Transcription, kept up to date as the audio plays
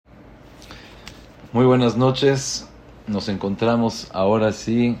Muy buenas noches. Nos encontramos ahora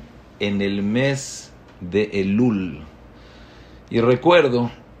sí en el mes de Elul. Y recuerdo,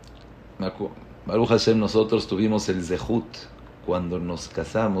 Baruch Hashem, nosotros tuvimos el Zehut cuando nos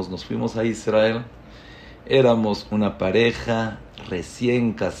casamos, nos fuimos a Israel. Éramos una pareja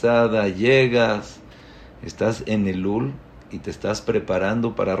recién casada, llegas, estás en Elul y te estás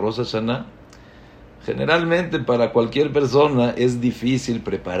preparando para Rosh Hashanah. Generalmente para cualquier persona es difícil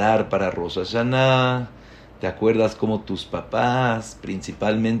preparar para Rosh Hashanah. ¿Te acuerdas cómo tus papás,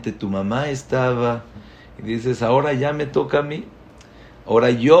 principalmente tu mamá, estaba? Y dices, ahora ya me toca a mí.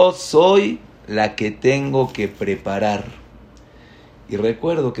 Ahora yo soy la que tengo que preparar. Y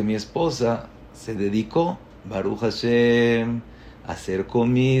recuerdo que mi esposa se dedicó, Baruch Hashem, a hacer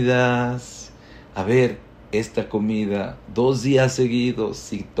comidas. A ver, esta comida, 2 días seguidos,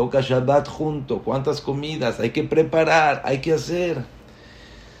 si toca Shabbat junto, ¿cuántas comidas hay que preparar, hay que hacer?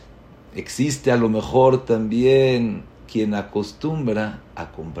 Existe a lo mejor también quien acostumbra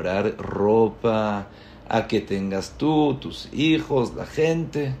a comprar ropa, a que tengas tú, tus hijos, la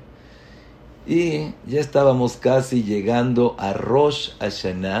gente. Y ya estábamos casi llegando a Rosh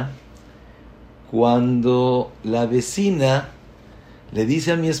Hashanah, cuando la vecina le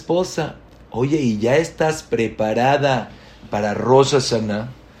dice a mi esposa, oye, ¿y ya estás preparada para Rosh Hashanah?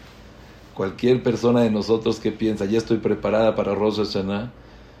 Cualquier persona de nosotros que piensa, ya estoy preparada para Rosh Hashanah.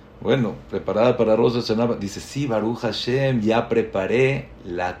 Bueno, preparada para Rosh Hashanah, dice, sí, Baruch Hashem, ya preparé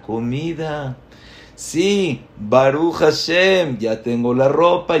la comida. Sí, Baruch Hashem, ya tengo la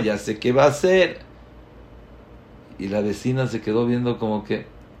ropa, ya sé qué va a hacer. Y la vecina se quedó viendo como que,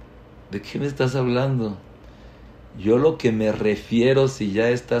 ¿de qué me estás hablando? Yo lo que me refiero, si ya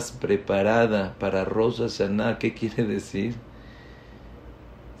estás preparada para Rosh Hashanah, ¿qué quiere decir?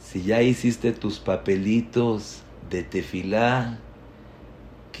 Si ya hiciste tus papelitos de tefilá,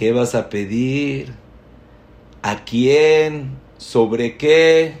 ¿qué vas a pedir? ¿A quién? ¿Sobre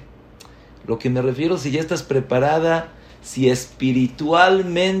qué? Lo que me refiero, si ya estás preparada, si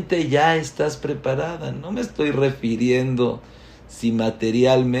espiritualmente ya estás preparada. No me estoy refiriendo si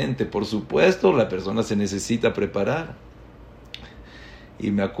materialmente, por supuesto, la persona se necesita preparar.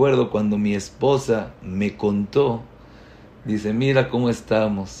 Y me acuerdo cuando mi esposa me contó, dice, mira cómo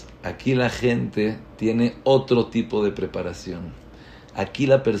estamos. Aquí la gente tiene otro tipo de preparación. Aquí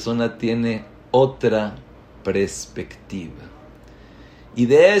la persona tiene otra perspectiva. Y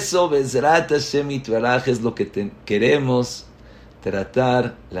de eso, Bezrat Hashem Yitbaraj, es lo que queremos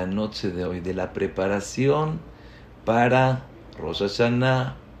tratar la noche de hoy, de la preparación para Rosh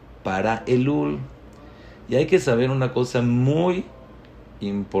Hashanah, para Elul. Y hay que saber una cosa muy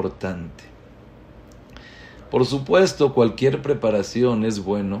importante. Por supuesto, cualquier preparación es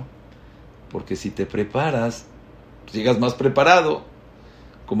bueno, porque si te preparas, pues llegas más preparado.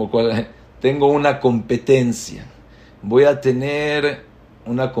 Tengo una competencia, voy a tener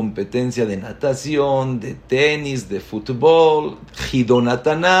una competencia de natación, de tenis, de fútbol,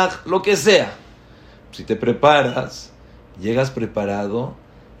 Hidonatanaj, lo que sea. Si te preparas, llegas preparado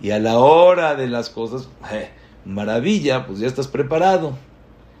y a la hora de las cosas, maravilla, pues ya estás preparado.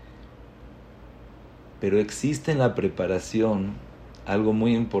 Pero existe en la preparación algo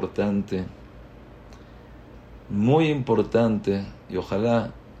muy importante, y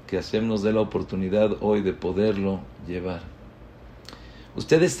ojalá que Hashem nos dé la oportunidad hoy de poderlo llevar.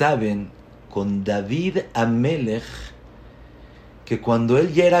 Ustedes saben, con David Amelech, que cuando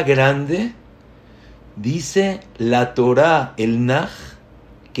él ya era grande, dice la Torá, el Naj,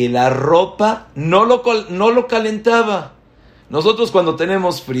 que la ropa no lo calentaba. Nosotros cuando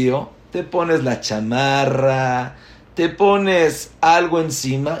tenemos frío, te pones la chamarra, te pones algo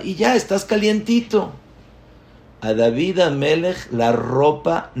encima y ya estás calientito. A David Amelech la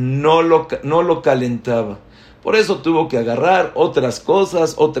ropa no lo calentaba. Por eso tuvo que agarrar otras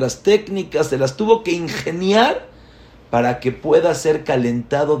cosas, otras técnicas, se las tuvo que ingeniar para que pueda ser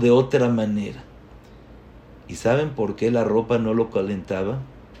calentado de otra manera. ¿Y saben por qué la ropa no lo calentaba?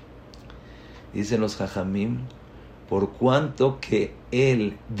 Dicen los jajamim, por cuanto que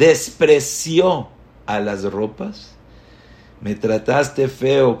él despreció a las ropas. Me trataste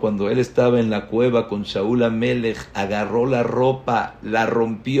feo cuando él estaba en la cueva con Shaul Amelech, agarró la ropa, la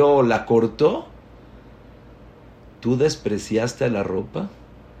rompió, la cortó. ¿Tú despreciaste a la ropa?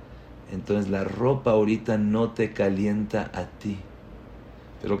 Entonces la ropa ahorita no te calienta a ti.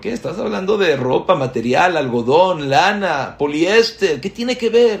 ¿Pero qué? ¿Estás hablando de ropa, material, algodón, lana, poliéster? ¿Qué tiene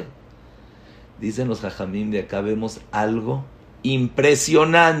que ver? Dicen los jajamín, de acá vemos algo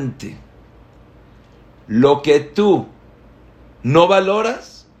impresionante. Lo que tú no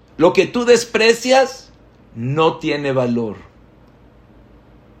valoras, lo que tú desprecias, no tiene valor.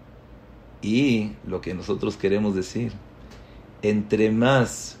 Y lo que nosotros queremos decir, entre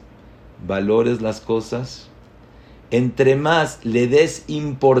más valores las cosas, entre más le des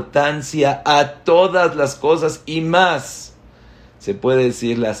importancia a todas las cosas y más, se puede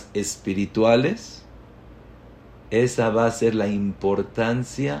decir las espirituales, esa va a ser la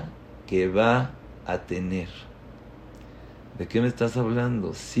importancia que va a tener. ¿De qué me estás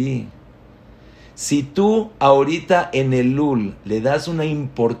hablando? Sí. Si tú ahorita en Elul le das una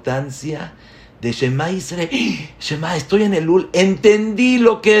importancia de Shema Israel, Shema, estoy en Elul, entendí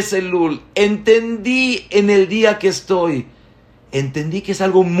lo que es Elul, entendí en el día que estoy, entendí que es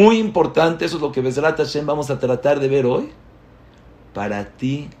algo muy importante, eso es lo que Bezrat Hashem vamos a tratar de ver hoy. Para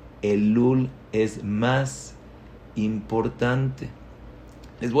ti Elul es más importante.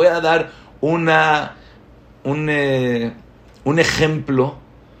 Les voy a dar un ejemplo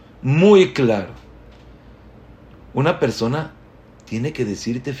muy claro. Una persona tiene que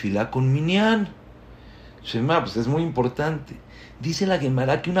decir tefilá con minyan. Shema, pues es muy importante. Dice la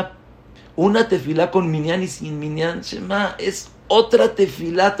Gemara que una tefilá con minyan y sin minyan, Shema, es otra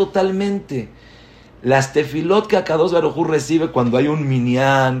tefilá totalmente. Las tefilot que Akadosh Baruj Hu recibe cuando hay un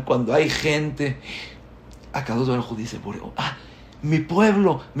minyan, cuando hay gente, Akadosh Baruj Hu dice, mi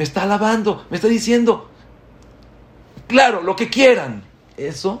pueblo me está alabando, me está diciendo, claro, lo que quieran.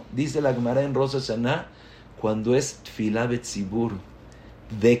 Eso dice la Gemara en Rosh Hashanah, cuando es tefilá betzibur.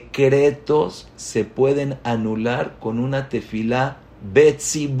 Decretos se pueden anular con una tefilá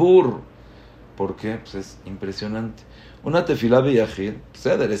betzibur. ¿Por qué? Pues es impresionante. Una tefilá beyahid,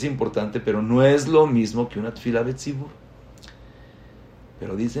 es importante, pero no es lo mismo que una tefilá betzibur.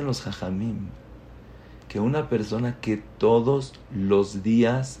 Pero dicen los jajamim que una persona que todos los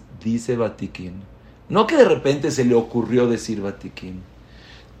días dice Batiquín, no que de repente se le ocurrió decir Batiquín,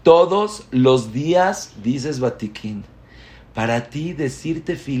 todos los días dices Batiquín. Para ti decir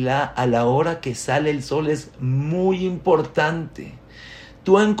tefilá a la hora que sale el sol es muy importante.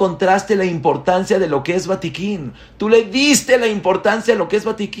 Tú encontraste la importancia de lo que es Batiquín. Tú le diste la importancia a lo que es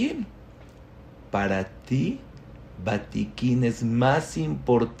Batiquín. Para ti, Batiquín es más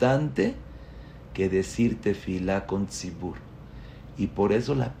importante que decir tefilá con tzibur. Y por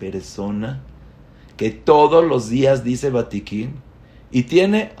eso la persona que todos los días dice Batiquín y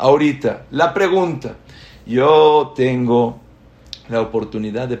tiene ahorita la pregunta, yo tengo la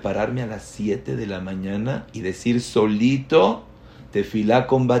oportunidad de pararme a las 7 de la mañana y decir solito tefilá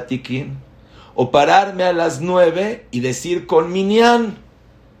con Batiquín, o pararme a las 9 y decir con minyan.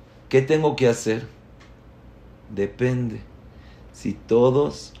 ¿Qué tengo que hacer? Depende. Si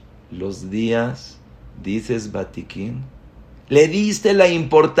todos los días dices Batiquín, le diste la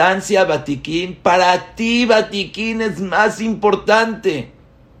importancia a Batiquín, para ti Batiquín es más importante.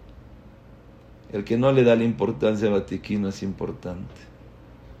 El que no le da la importancia a Batiquín no es importante.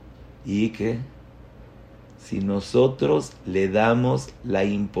 ¿Y qué? Si nosotros le damos la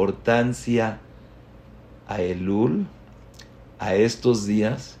importancia a Elul, a estos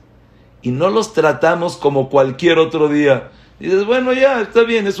días, y no los tratamos como cualquier otro día, dices, bueno, ya, está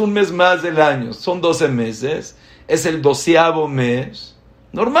bien, es un mes más del año, son 12 meses, es el 12º mes,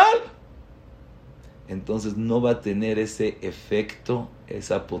 normal. Entonces no va a tener ese efecto,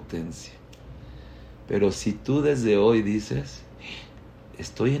 esa potencia. Pero si tú desde hoy dices,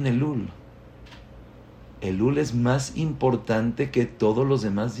 estoy en Elul, Elul es más importante que todos los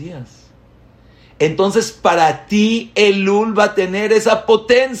demás días. Entonces para ti Elul va a tener esa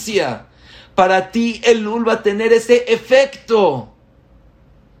potencia. Para ti Elul va a tener ese efecto.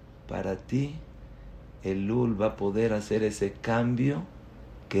 Para ti Elul va a poder hacer ese cambio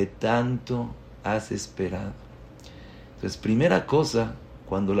que tanto has esperado. Entonces, primera cosa,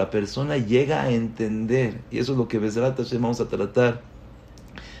 cuando la persona llega a entender, y eso es lo que Bezrat Hashem vamos a tratar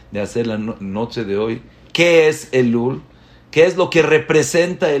de hacer la noche de hoy, ¿qué es Elul? ¿Qué es lo que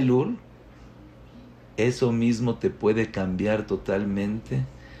representa Elul? Eso mismo te puede cambiar totalmente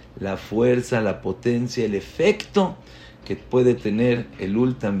la fuerza, la potencia, el efecto que puede tener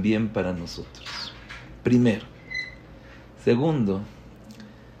Elul también para nosotros. Primero. Segundo,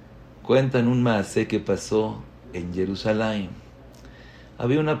 cuentan un maasé que pasó en Jerusalén.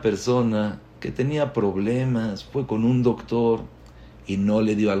 Había una persona que tenía problemas, fue con un doctor y no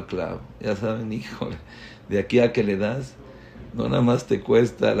le dio al clavo. Ya saben, híjole, de aquí a que le das, no nada más te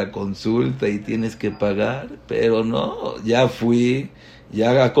cuesta la consulta y tienes que pagar, pero no, ya fui,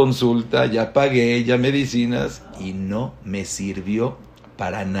 ya a consulta, ya pagué, ya medicinas y no me sirvió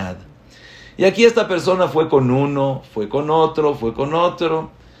para nada. Y aquí esta persona fue con uno, fue con otro, fue con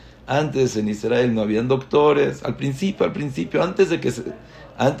otro. Antes en Israel no habían doctores, al principio, antes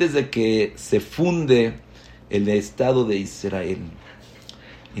de que se funde el Estado de Israel.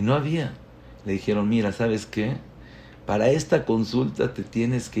 Y no había. Le dijeron, mira, ¿sabes qué? Para esta consulta te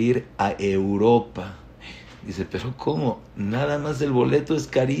tienes que ir a Europa. Dice, ¿pero cómo? Nada más el boleto es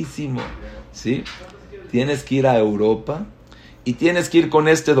carísimo, ¿sí? Tienes que ir a Europa y tienes que ir con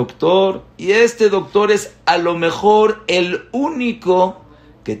este doctor. Y este doctor es a lo mejor el único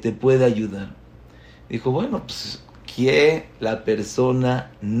que te puede ayudar. Dijo, bueno, pues, ¿qué la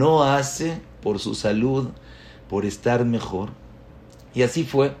persona no hace por su salud, por estar mejor? Y así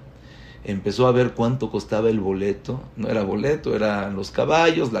fue. Empezó a ver cuánto costaba el boleto. No era boleto, eran los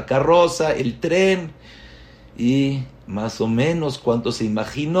caballos, la carroza, el tren. Y más o menos cuánto se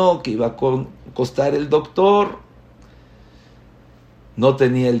imaginó que iba a costar el doctor. No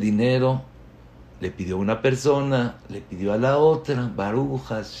tenía el dinero. Le pidió a una persona, le pidió a la otra. Baruch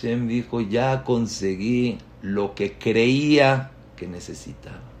Hashem dijo, ya conseguí lo que creía que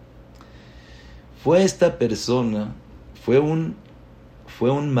necesitaba. Fue esta persona, fue un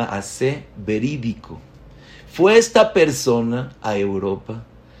maasé verídico. Fue esta persona a Europa.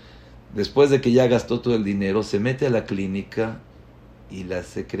 Después de que ya gastó todo el dinero, se mete a la clínica y la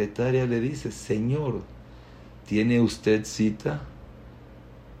secretaria le dice, señor, ¿tiene usted cita?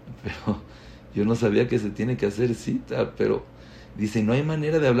 Pero yo no sabía que se tiene que hacer cita, pero dice, no hay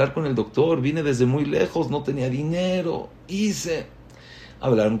manera de hablar con el doctor, vine desde muy lejos, no tenía dinero.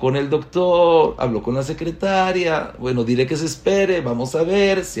 Hablaron con el doctor, habló con la secretaria, bueno, diré que se espere, vamos a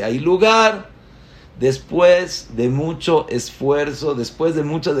ver si hay lugar. Después de mucho esfuerzo, después de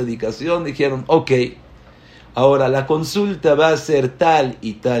mucha dedicación, dijeron, ok, ahora la consulta va a ser tal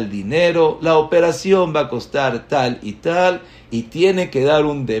y tal dinero, la operación va a costar tal, y tiene que dar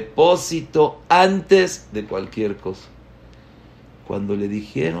un depósito antes de cualquier cosa. Cuando le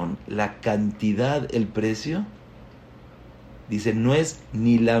dijeron la cantidad, el precio, dice, no es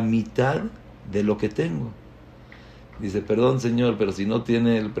ni la mitad de lo que tengo. Dice, perdón señor, pero si no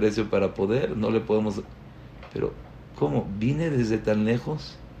tiene el precio para poder, no le podemos... Pero, ¿cómo? ¿Vine desde tan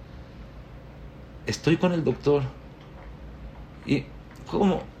lejos? Estoy con el doctor. ¿Y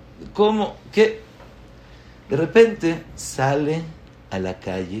cómo? ¿Qué? De repente sale a la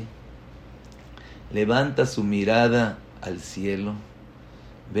calle, levanta su mirada al cielo,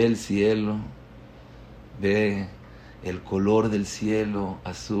 ve el cielo, ve el color del cielo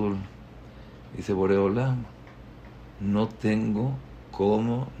azul. Dice, Boreolam, no tengo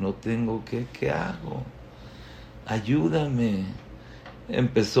cómo, no tengo qué hago. Ayúdame.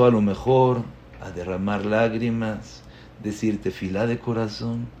 Empezó a lo mejor a derramar lágrimas, decir tefilá de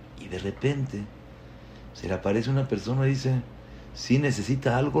corazón, y de repente se le aparece una persona y dice, si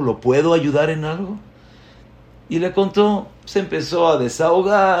necesita algo, ¿lo puedo ayudar en algo? Y le contó, se empezó a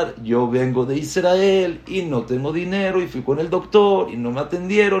desahogar, yo vengo de Israel y no tengo dinero y fui con el doctor y no me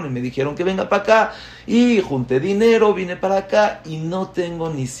atendieron y me dijeron que venga para acá y junté dinero, vine para acá y no tengo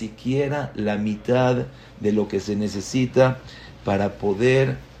ni siquiera la mitad de lo que se necesita para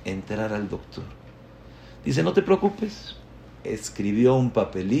poder entrar al doctor. Dice, no te preocupes, escribió un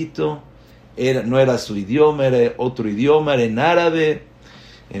papelito, no era su idioma, era otro idioma, era en árabe,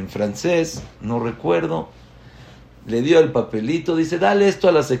 en francés, no recuerdo. Le dio el papelito, dice, dale esto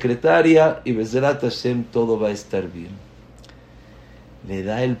a la secretaria y Bezerat Hashem todo va a estar bien. Le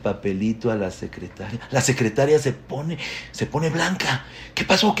da el papelito a la secretaria. La secretaria se pone blanca. ¿Qué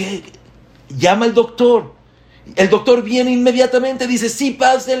pasó? ¿Qué? Llama al doctor. El doctor viene inmediatamente, dice, sí,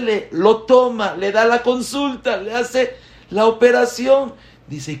 pásele. Lo toma, le da la consulta, le hace la operación.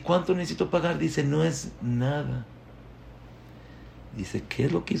 Dice, ¿y cuánto necesito pagar? Dice, no es nada. Dice, ¿qué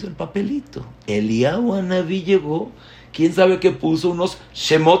es lo que hizo el papelito? Eliyahu Hanaví llegó, quién sabe qué puso, unos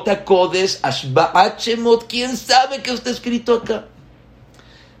Shemot HaKodesh, Ashba'at Shemot, quién sabe qué está escrito acá.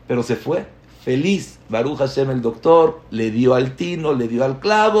 Pero se fue, feliz. Baruch Hashem, el doctor, le dio al tino, le dio al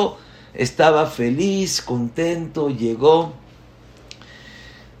clavo, estaba feliz, contento, llegó.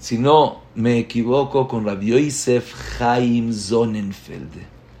 Si no me equivoco, con Rabbi Yosef Chaim Sonnenfeld.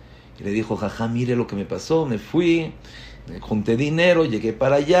 Y le dijo, jajá, mire lo que me pasó, me fui, junté dinero, llegué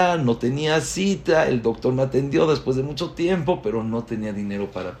para allá, no tenía cita, el doctor me atendió después de mucho tiempo, pero no tenía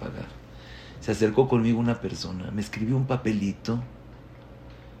dinero para pagar. Se acercó conmigo una persona, me escribió un papelito,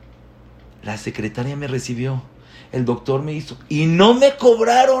 la secretaria me recibió, el doctor me hizo, y no me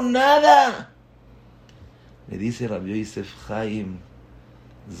cobraron nada. Le dice Rabbi Yosef Chaim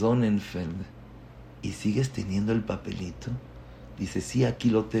Sonnenfeld, ¿y sigues teniendo el papelito? Dice, sí, aquí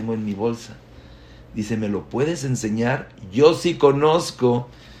lo tengo en mi bolsa. Dice, ¿me lo puedes enseñar? Yo sí conozco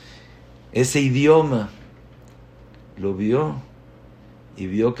ese idioma. Lo vio y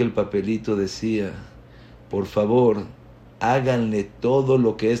vio que el papelito decía, por favor, háganle todo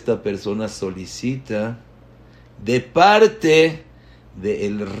lo que esta persona solicita de parte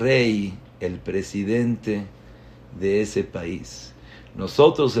del rey el presidente de ese país.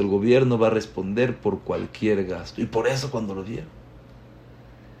 Nosotros, el gobierno, va a responder por cualquier gasto. Y por eso cuando lo vieron,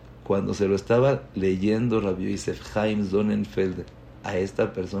 cuando se lo estaba leyendo Rabbi Yosef Chaim Sonnenfeld a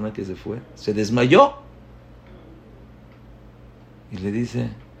esta persona que se fue, se desmayó. Y le dice,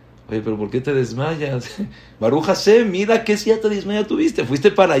 oye, pero ¿por qué te desmayas? Baruch Hashem, mira qué siata desmaya tuviste.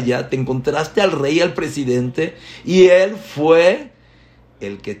 Fuiste para allá, te encontraste al rey, al presidente, y él fue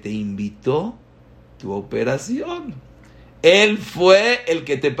el que te invitó tu operación. Él fue el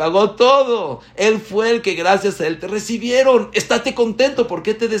que te pagó todo. Él fue el que gracias a él te recibieron. Estate contento, ¿por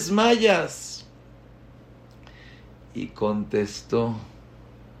qué te desmayas? Y contestó,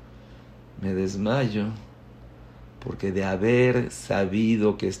 me desmayo porque de haber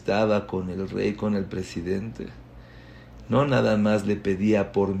sabido que estaba con el rey, con el presidente, no nada más le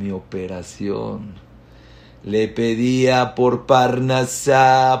pedía por mi operación, le pedía por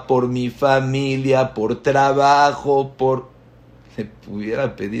Parnasá, por mi familia, por trabajo, le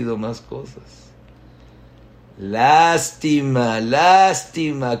hubiera pedido más cosas. Lástima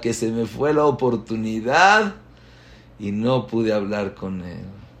que se me fue la oportunidad y no pude hablar con él.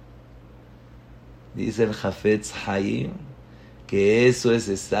 Dice el Hafetz Haim que eso es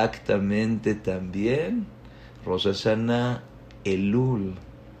exactamente también Rosh Hashanah Elul.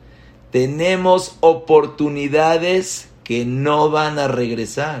 Tenemos oportunidades que no van a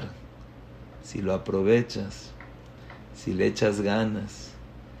regresar. Si lo aprovechas, si le echas ganas,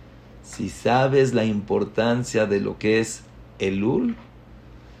 si sabes la importancia de lo que es Elul,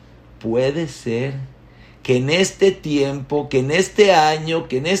 puede ser que en este tiempo, que en este año,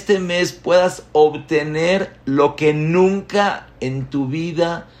 que en este mes puedas obtener lo que nunca en tu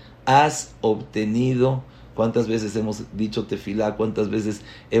vida has obtenido. ¿Cuántas veces hemos dicho tefilá? ¿Cuántas veces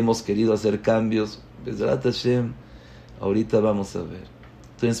hemos querido hacer cambios? Bezrat Hashem, ahorita vamos a ver.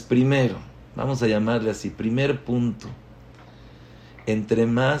 Entonces, primero, vamos a llamarle así, primer punto. Entre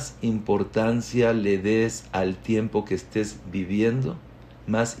más importancia le des al tiempo que estés viviendo,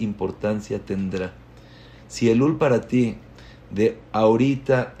 más importancia tendrá. Si Elul para ti, de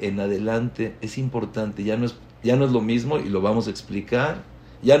ahorita en adelante, es importante, ya no es lo mismo, y lo vamos a explicar,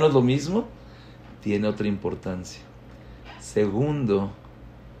 ya no es lo mismo, tiene otra importancia. Segundo,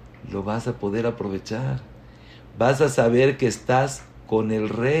 lo vas a poder aprovechar. Vas a saber que estás con el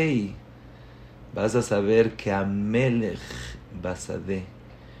rey. Vas a saber que Amelech Basadeh,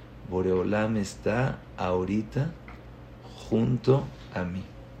 Boreolam, está ahorita junto a mí.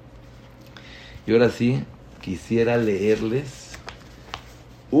 Y ahora sí, quisiera leerles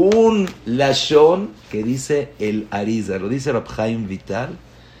un lashon que dice el Arizal. Lo dice Rab Chaim Vital,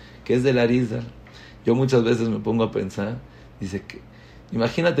 que es del Arizal. Yo muchas veces me pongo a pensar, dice que,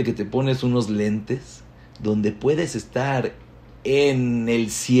 imagínate que te pones unos lentes donde puedes estar en el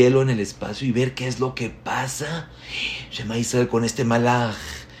cielo, en el espacio, y ver qué es lo que pasa. Shema Israel con este malaj,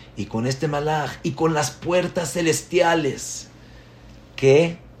 y con este malaj, y con las puertas celestiales.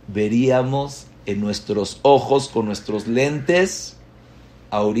 ¿Qué veríamos en nuestros ojos, con nuestros lentes,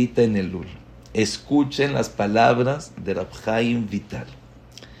 ahorita en Elul? Escuchen las palabras de Rab Chaim Vital.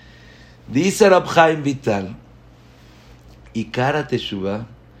 Dice Rab Chaim Vital, Ikara Teshuvah,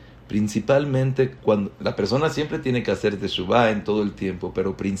 principalmente cuando la persona siempre tiene que hacer Teshuvah en todo el tiempo,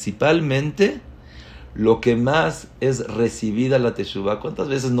 pero principalmente lo que más es recibida la Teshuvah. ¿Cuántas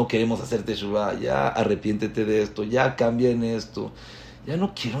veces no queremos hacer Teshuvah? Ya arrepiéntete de esto, ya cambia en esto, ya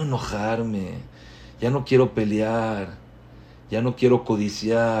no quiero enojarme, ya no quiero pelear, ya no quiero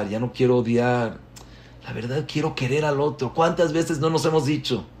codiciar, ya no quiero odiar. La verdad, quiero querer al otro. ¿Cuántas veces no nos hemos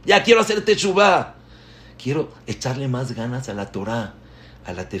dicho? Ya quiero hacer teshuvah. Quiero echarle más ganas a la Torah,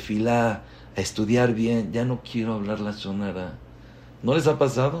 a la tefilá, a estudiar bien. Ya no quiero hablar la shonara. ¿No les ha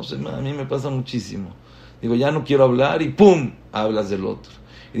pasado? A mí me pasa muchísimo. Digo, ya no quiero hablar y ¡pum! Hablas del otro.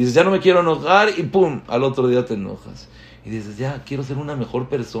 Y dices, ya no me quiero enojar y ¡pum! Al otro día te enojas. Y dices, ya quiero ser una mejor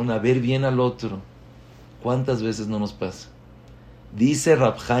persona, ver bien al otro. ¿Cuántas veces no nos pasa? Dice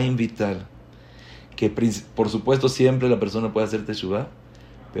Rab Chaim Vital que por supuesto siempre la persona puede hacer teshuvah,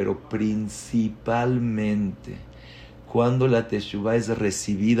 pero principalmente cuando la teshuvah es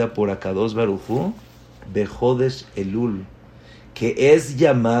recibida por Akadosh Baruj Hu, Bejodesh Elul, que es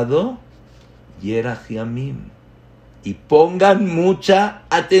llamado Yerach Yamim. Y pongan mucha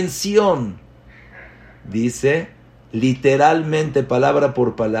atención. Dice literalmente, palabra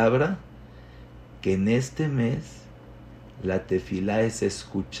por palabra, que en este mes la tefilá es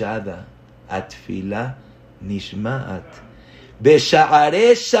escuchada. Atfilá nishma'at.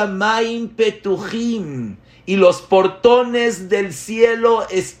 Besha'are shamayim petuchim. Y los portones del cielo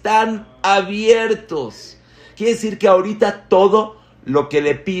están abiertos. Quiere decir que ahorita todo lo que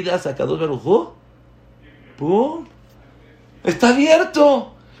le pidas a Kadosh Baruj Hu, ¡pum!, está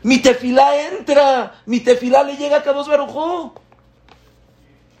abierto. Mi tefilá entra, mi tefilá le llega a Kadosh Baruj Hu.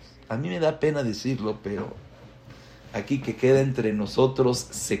 A mí me da pena decirlo, pero aquí que queda entre nosotros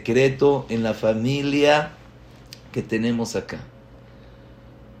secreto en la familia que tenemos acá.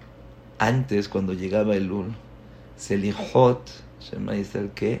 Antes, cuando llegaba Elul, Selijot, Shema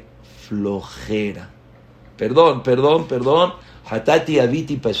Yisrael, ¿qué? Flojera. Perdón. Hatati,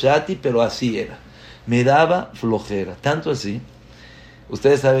 Abiti, Pashati, pero así era. Me daba flojera. Tanto así.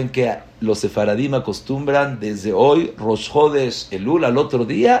 Ustedes saben que los sefaradim acostumbran desde hoy, Rosh Chodesh Elul, al otro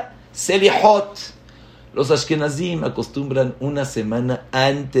día, Selijot. Los ashkenazim acostumbran una semana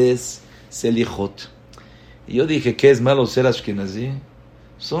antes Selijot. Y yo dije, ¿qué es malo ser ashkenazí?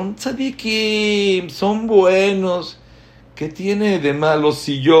 Son tzadikim, son buenos. ¿Qué tiene de malo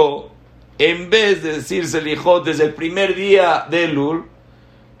si yo, en vez de decir Selijot desde el primer día de Elul,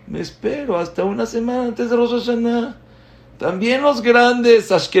 me espero hasta una semana antes de Rosh Hashanah? También los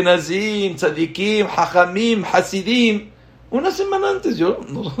grandes ashkenazim, tzadikim, hajamim, hasidim, una semana antes. Yo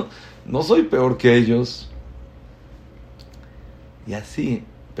no soy peor que ellos. Y así,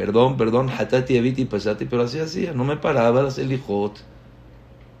 perdón, hatati, eviti, pasati, pero así hacía, no me paraba las Selijot.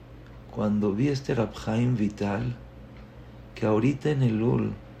 Cuando vi Rab Chaim Vital, que ahorita en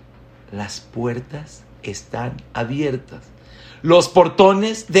Elul las puertas están abiertas, los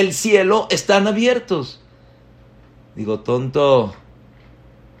portones del cielo están abiertos. Digo, tonto,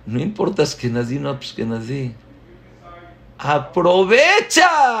 no importa Ashkenazí, no Ashkenazí.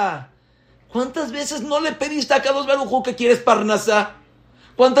 ¡Aprovecha! ¿Cuántas veces no le pediste a Kadosh Baruj Hu que quieres parnasá?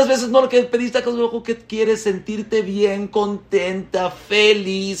 ¿Cuántas veces no le pediste a Kadosh Baruj Hu que quieres sentirte bien, contenta,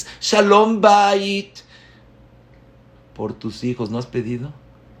 feliz, shalom bait? Por tus hijos, ¿no has pedido?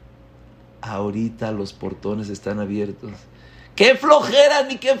 Ahorita los portones están abiertos. ¡Qué flojera,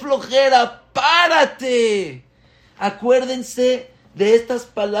 ni qué flojera! ¡Párate! Acuérdense de estas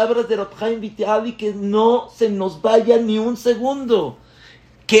palabras de Rab Chaim Vital y que no se nos vaya ni un segundo.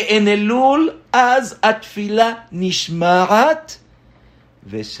 Que en Elul az atfila nishmarat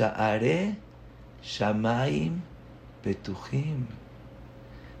vesha'are shamayim petuchim.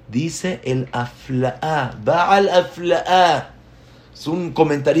 Dice el Afla'a, Baal Afla'a. Es un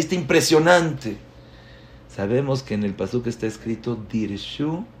comentarista impresionante. Sabemos que en el pasuk está escrito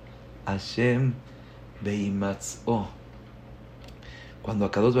Dirshu Hashem Beimatz'o. Cuando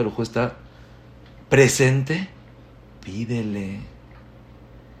Akadosh Baruj Hu está presente, pídele.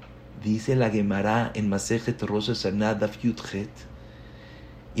 Dice la Gemara en Masejet Rosh Hashanah Daf Yudchet.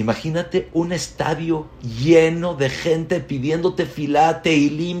 Imagínate un estadio lleno de gente pidiéndote Tefilá,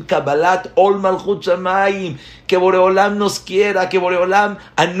 Teilim, Kabbalat, Ol Malchut Shamayim, que Boreolam nos quiera, que Boreolam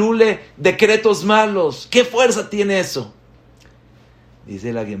anule decretos malos. ¿Qué fuerza tiene eso?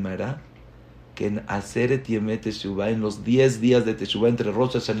 Dice la Gemara que en Aseret Yemei Teshuvah, en los 10 días de Teshuvah entre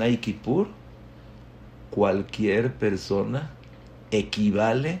Rosh Hashanah y Kippur, cualquier persona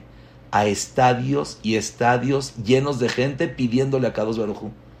equivale a estadios y estadios llenos de gente pidiéndole a Kadosh Baruj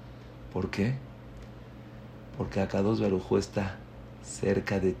Hu. ¿Por qué? Porque Akadosh Baruj Hu está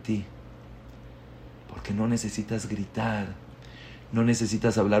cerca de ti. Porque no necesitas gritar, no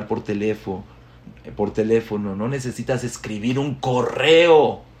necesitas hablar por teléfono, no necesitas escribir un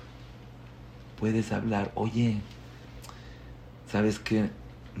correo. Puedes hablar, oye, ¿sabes qué?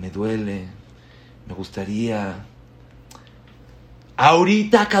 Me duele, me gustaría.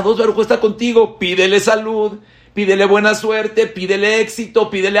 Ahorita Akadosh Baruj Hu está contigo, pídele salud, pídele buena suerte, pídele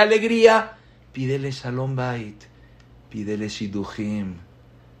éxito, pídele alegría, pídele shalom bait, pídele shidduchim,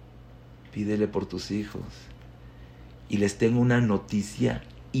 pídele por tus hijos. Y les tengo una noticia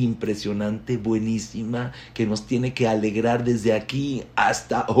impresionante, buenísima, que nos tiene que alegrar desde aquí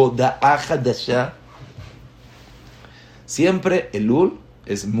hasta Hoda'a Hadashah. Siempre Elul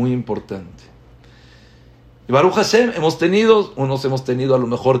es muy importante. Y Baruch Hashem, hemos tenido a lo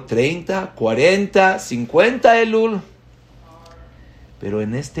mejor 30, 40, 50 Elul. Pero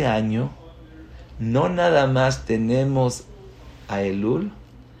en este año, no nada más tenemos a Elul,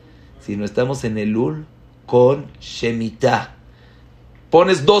 sino estamos en Elul con Shemitah.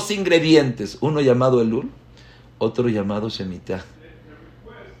 Pones 2 ingredientes, uno llamado Elul, otro llamado Shemitah.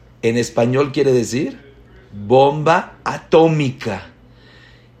 En español quiere decir bomba atómica.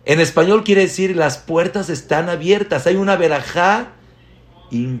 En español quiere decir las puertas están abiertas. Hay una verajá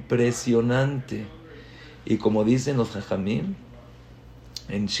impresionante. Y como dicen los jajamim,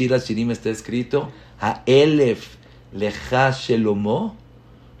 en Shir HaShirim está escrito Ha'elef lecha shelomo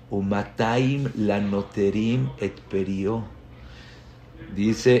umataim lanoterim et perio.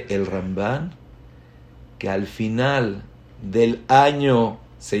 Dice el Ramban que al final del año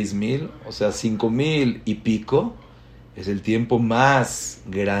 6000, o sea, 5000 y pico, es el tiempo más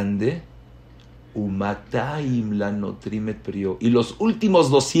grande. Umataim la notrimet perio. Y los últimos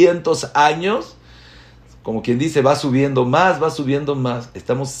 200 años, como quien dice, va subiendo más.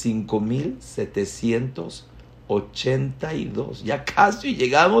 Estamos 5782. Ya casi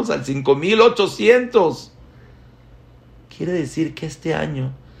llegamos al 5800. Quiere decir que este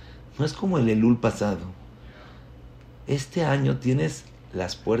año no es como el Elul pasado. Este año tienes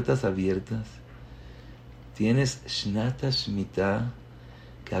las puertas abiertas. Tienes Shnata Shemitah,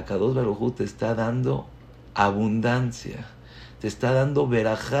 que Akadosh Baruj Hu te está dando abundancia, te está dando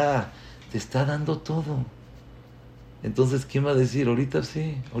verajá, te está dando todo. Entonces, ¿quién va a decir? Ahorita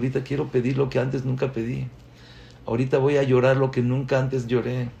sí, ahorita quiero pedir lo que antes nunca pedí. Ahorita voy a llorar lo que nunca antes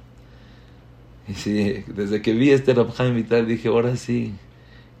lloré. Y sí, desde que vi Rab Chaim Vital dije, ahora sí,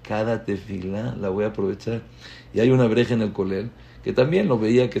 cada tefilá la voy a aprovechar. Y hay una breja en el colel, que también lo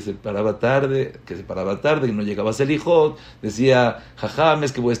veía que se paraba tarde, que no llegaba a ser hijo, decía, jajam,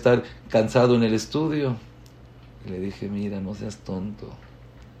 es que voy a estar cansado en el estudio. Y le dije, mira, no seas tonto,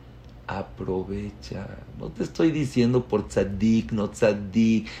 aprovecha. No te estoy diciendo por tzadik, no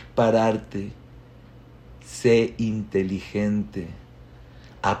tzadik, pararte. Sé inteligente.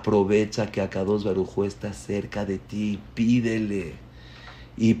 Aprovecha que Akadosh Baruj Hu está cerca de ti, pídele.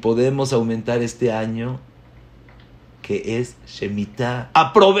 Y podemos aumentar este año, que es Shemitah.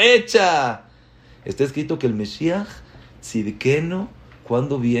 ¡Aprovecha! Está escrito que el Meshiach Tzidkenu,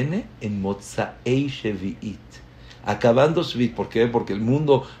 ¿cuándo viene? En Motzai Shevi'it. Acabando Shvit. ¿Por qué? Porque el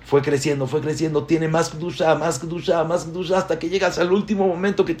mundo fue creciendo, tiene más Kedusha, hasta que llegas al último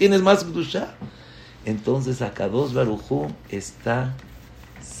momento que tienes más Kedusha. Entonces Akadosh Baruj Hu está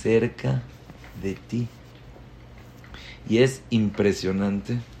cerca de ti. Y es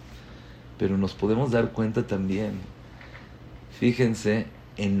impresionante, pero nos podemos dar cuenta también. Fíjense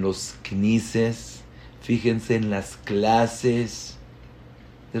en los knises, fíjense en las clases.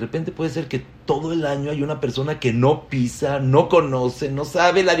 De repente puede ser que todo el año hay una persona que no pisa, no conoce, no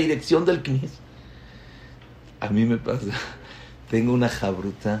sabe la dirección del knis. A mí me pasa. Tengo una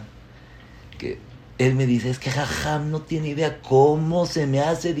jabruta que él me dice, es que jajam no tiene idea cómo se me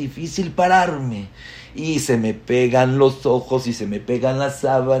hace difícil pararme. Y se me pegan los ojos y se me pegan las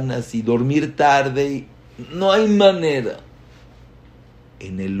sábanas y dormir tarde. Y no hay manera.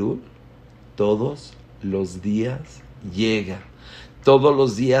 En Elul, todos los días llega. Todos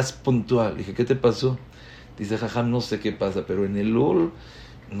los días puntual. Dije, ¿qué te pasó? Dice, jajam, no sé qué pasa, pero en Elul,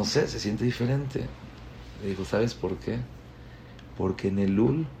 no sé, se siente diferente. Le digo, ¿sabes por qué? Porque en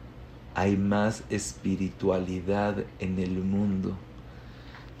Elul hay más espiritualidad en el mundo.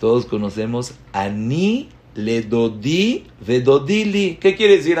 Todos conocemos Ani le dodi vedodili. ¿Qué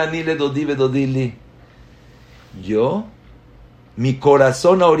quiere decir Ani le dodi vedodili? Yo, mi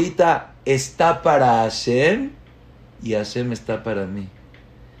corazón ahorita está para Hashem y Hashem está para mí.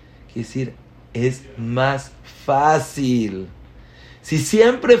 Quiere decir, es más fácil. Si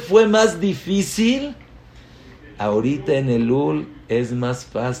siempre fue más difícil, ahorita en Elul es más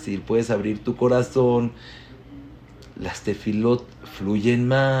fácil. Puedes abrir tu corazón, las tefilot fluyen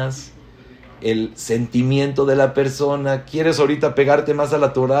más, el sentimiento de la persona. ¿Quieres ahorita pegarte más a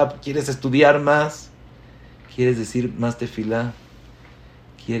la Torah? ¿Quieres estudiar más? ¿Quieres decir más tefilá?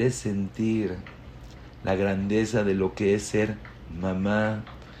 ¿Quieres sentir la grandeza de lo que es ser mamá,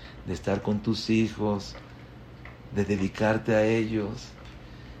 de estar con tus hijos, de dedicarte a ellos?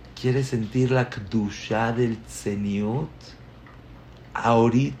 ¿Quieres sentir la Kedusha del Tzeniut?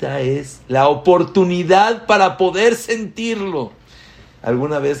 Ahorita es la oportunidad para poder sentirlo.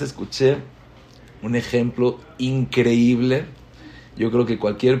 Alguna vez escuché un ejemplo increíble. Yo creo que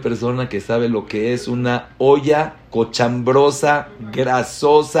cualquier persona que sabe lo que es una olla cochambrosa,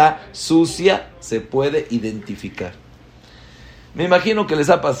 grasosa, sucia, se puede identificar. Me imagino que les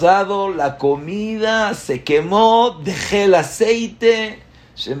ha pasado, la comida se quemó, dejé el aceite,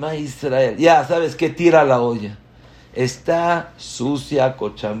 Shema Israel, ya sabes qué, tira la olla. Está sucia,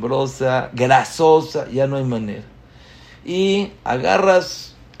 cochambrosa, grasosa, ya no hay manera. Y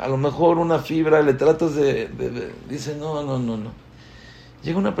agarras a lo mejor una fibra, le tratas dice, no.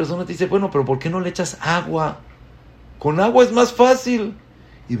 Llega una persona y te dice, bueno, pero ¿por qué no le echas agua? Con agua es más fácil.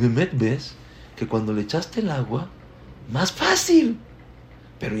 Y ves que cuando le echaste el agua, más fácil.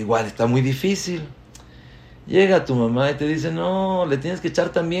 Pero igual está muy difícil. Llega tu mamá y te dice, no, le tienes que echar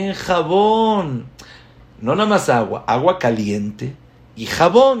también jabón. No nada más agua caliente y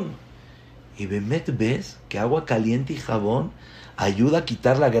jabón. Y ves que agua caliente y jabón ayuda a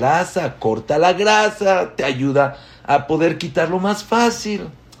quitar la grasa, corta la grasa, te ayuda a poder quitarlo más fácil.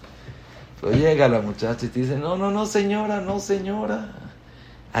 Pero llega la muchacha y te dice, no, no, no, señora, no, señora.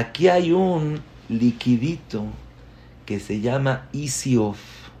 Aquí hay un liquidito que se llama Easy Off.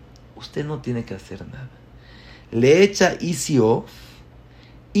 Usted no tiene que hacer nada. Le echa Easy Off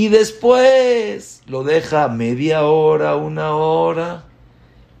y después lo deja media hora, una hora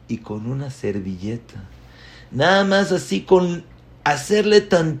y con una servilleta. Nada más así con hacerle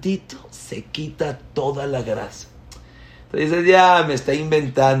tantito se quita toda la grasa. Entonces dices, ya me está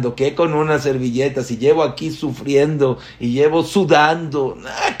inventando, ¿qué con una servilleta? Si llevo aquí sufriendo y llevo sudando,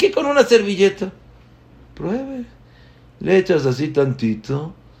 ¿qué con una servilleta? Pruebe, le echas así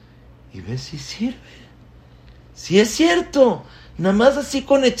tantito y ves si sirve. Si es cierto, nada más así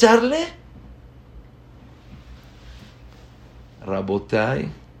con echarle. Rabotai,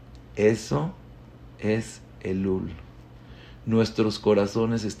 eso es Elul. Nuestros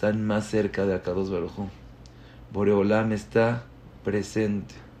corazones están más cerca de Akadosh Baruj Hu. Boreolam está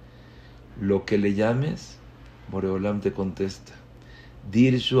presente. Lo que le llames, Boreolam te contesta.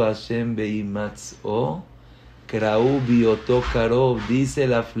 Dirshu Hashem beimatz'o, kra'u bioto karov, dice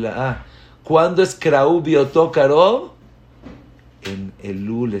la Fla'a. ¿Cuándo es kra'u bioto karov? En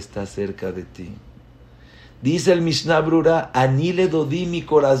Elul está cerca de ti. Dice el Mishnah Brura, Ani le dodí, mi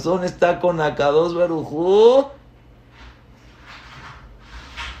corazón está con Akadosh Baruj Hu.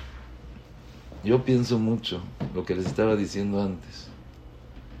 Yo pienso mucho lo que les estaba diciendo antes.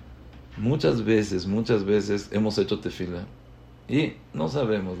 Muchas veces hemos hecho tefila y no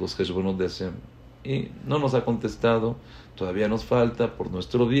sabemos los heshbonot de Hashem y no nos ha contestado. Todavía nos falta por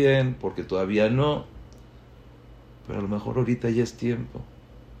nuestro bien, porque todavía no. Pero a lo mejor ahorita ya es tiempo.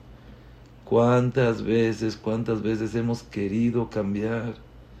 ¿Cuántas veces hemos querido cambiar?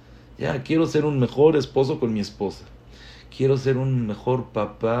 Ya, quiero ser un mejor esposo con mi esposa. Quiero ser un mejor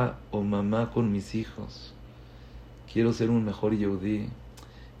papá o mamá con mis hijos. Quiero ser un mejor yehudí.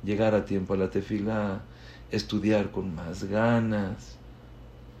 Llegar a tiempo a la tefilá. Estudiar con más ganas.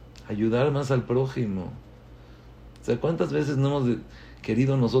 Ayudar más al prójimo. O sea, ¿cuántas veces no hemos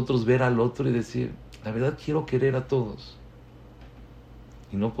querido nosotros ver al otro y decir, la verdad quiero querer a todos?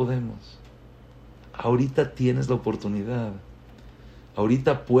 Y no podemos. Ahorita tienes la oportunidad.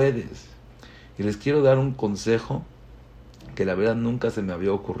 Ahorita puedes. Y les quiero dar un consejo que la verdad nunca se me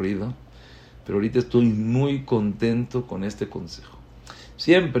había ocurrido, pero ahorita estoy muy contento con este consejo.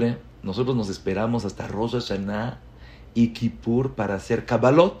 Siempre nosotros nos esperamos hasta Rosh Hashanah y Kippur para hacer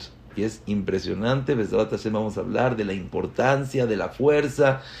Kabbalot, y es impresionante. Besat Hashem, vamos a hablar de la importancia, de la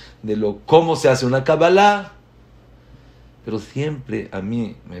fuerza, de cómo se hace una Kabbalah. Pero siempre a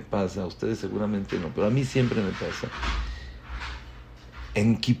mí me pasa, a ustedes seguramente no, pero a mí siempre me pasa.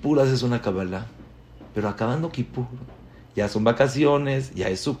 En Kippur haces una Kabbalah, pero acabando Kippur, ya son vacaciones, ya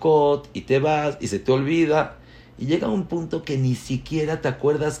es Sukkot, y te vas, y se te olvida, y llega un punto que ni siquiera te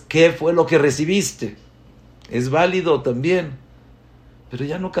acuerdas qué fue lo que recibiste. Es válido también, pero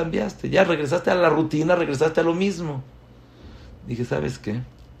ya no cambiaste, ya regresaste a la rutina, regresaste a lo mismo. Dije, ¿sabes qué?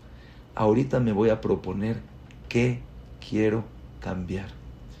 Ahorita me voy a proponer qué quiero cambiar,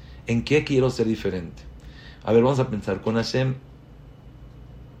 en qué quiero ser diferente. A ver, vamos a pensar con Hashem,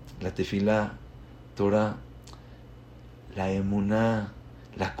 la tefilá, Torah, la emuná,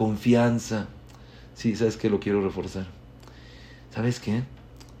 la confianza. Sí, ¿sabes qué? Lo quiero reforzar. ¿Sabes qué?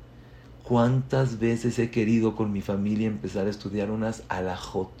 ¿Cuántas veces he querido con mi familia empezar a estudiar unas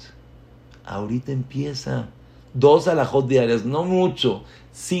alajot? Ahorita empieza. 2 alajot diarias, no mucho,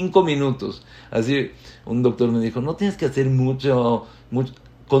 5 minutos. Así, un doctor me dijo, no tienes que hacer mucho.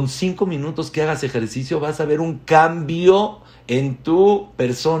 Con 5 minutos que hagas ejercicio vas a ver un cambio en tu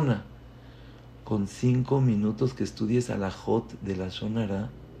persona. Con 5 minutos que estudies alajot de la Shonara,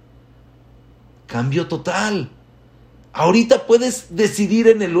 cambio total. Ahorita puedes decidir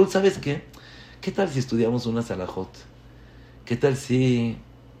en Elul, ¿sabes qué? ¿Qué tal si estudiamos unas alajot? ¿Qué tal si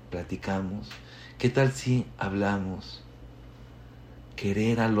platicamos? ¿Qué tal si hablamos?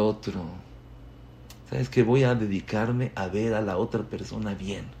 Querer al otro. ¿Sabes qué? Voy a dedicarme a ver a la otra persona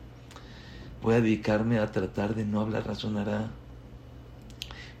bien. Voy a dedicarme a tratar de no hablar la Shonara.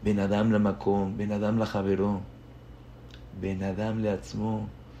 Ben Adam la Makom, Ben Adam la Javeró, Ben Adam le Atzmo.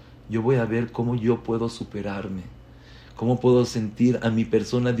 Yo voy a ver cómo yo puedo superarme, cómo puedo sentir a mi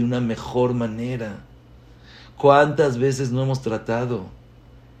persona de una mejor manera. ¿Cuántas veces no hemos tratado?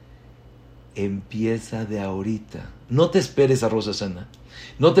 Empieza de ahorita. No te esperes a Rosh Hashanah,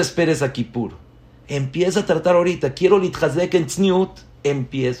 no te esperes a Kippur. Empieza a tratar ahorita. Quiero litchazek en tzniut,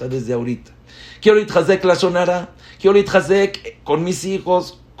 empieza desde ahorita. Quiero litchazek la Shonara, quiero litchazek con mis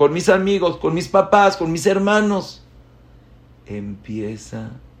hijos, con mis amigos, con mis papás, con mis hermanos.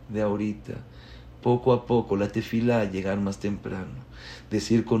 Empieza de ahorita. poco a poco, la tefila, llegar más temprano,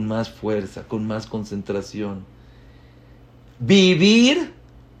 decir con más fuerza, con más concentración, vivir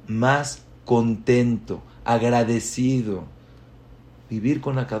más contento, agradecido, vivir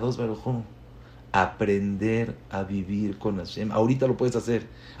con Akadosh Baruj Hu, aprender a vivir con Hashem. Ahorita lo puedes hacer,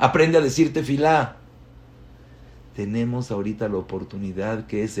 aprende a decir tefilá. Tenemos ahorita la oportunidad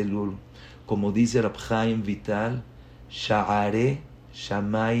que es Elul, como dice Rab Chaim Vital, Sha'are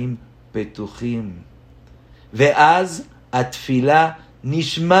Shamaim Petuchim, Ve'az Atfila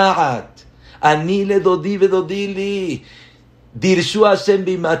Nishma'at, Ani le dodi vedodi li, Dirshu Hashem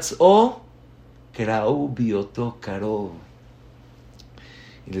bimatz'o, Kra'u bioto karov.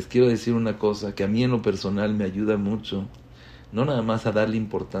 Y les quiero decir una cosa que a mí en lo personal me ayuda mucho, no nada más a darle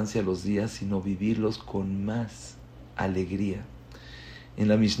importancia a los días, sino vivirlos con más alegría. En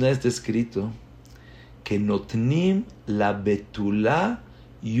la Mishnah está escrito que Notnim la Betulá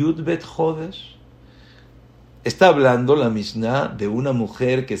Yud Bet Chodesh. Está hablando la Mishnah de una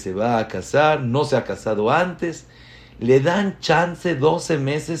mujer que se va a casar, no se ha casado antes, le dan chance 12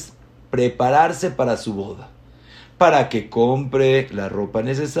 meses prepararse para su boda, para que compre la ropa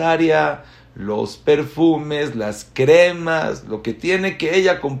necesaria, los perfumes, las cremas, lo que tiene que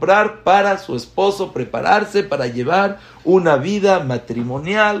ella comprar para su esposo, prepararse para llevar una vida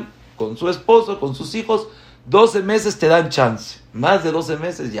matrimonial con su esposo, con sus hijos. 12 meses te dan chance. Más de 12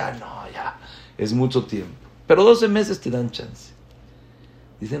 meses ya es mucho tiempo. Pero 12 meses te dan chance.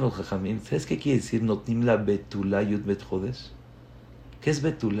 Dicen los jajamim, ¿sabes qué quiere decir Notnim la Betulá Yud Bet Chodesh? ¿Qué es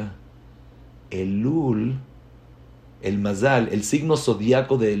Betulá? Elul, el Mazal, el signo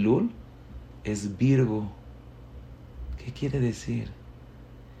zodiaco de Elul, es Virgo. ¿Qué quiere decir?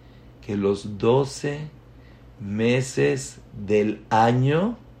 Que los 12 meses del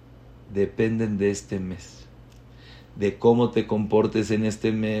año dependen de este mes, de cómo te comportes en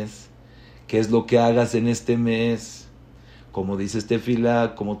este mes, qué es lo que hagas en este mes, cómo dices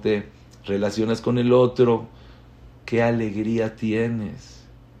tefilá, cómo te relacionas con el otro, qué alegría tienes.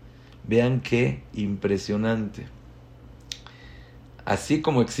 Vean qué impresionante. Así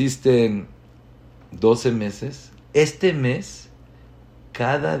como existen 12 meses, este mes,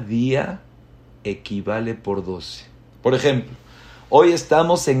 cada día equivale por 12. Por ejemplo, hoy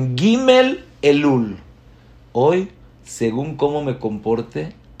estamos en Gimel Elul. Hoy, según cómo me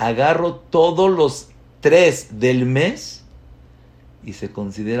comporte, agarro todos los 3 del mes y se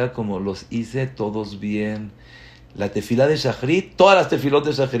considera como los hice todos bien. La tefilá de Shachrit, todas las tefilot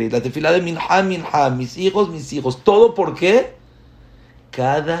de Shachrit, la tefilá de Minha, mis hijos, ¿todo por qué?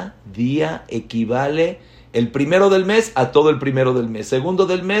 Cada día equivale el primero del mes a todo el primero del mes, segundo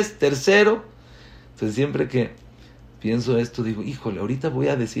del mes, tercero. Entonces siempre que pienso esto, digo, híjole, ahorita voy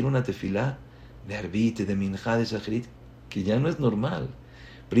a decir una tefilá de Arbit, de Minha, de Shachrit, que ya no es normal.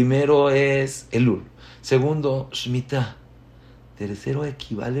 Primero es Elul, segundo Shemitah, tercero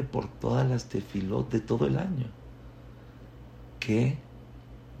equivale por todas las tefilot de todo el año. ¡Qué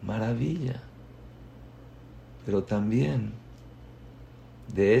maravilla! Pero también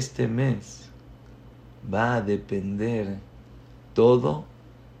de este mes va a depender todo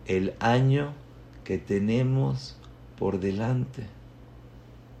el año que tenemos por delante.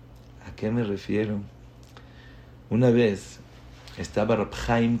 ¿A qué me refiero? Una vez estaba Rab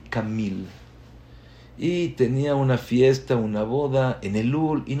Chaim Kamil y tenía una fiesta, una boda en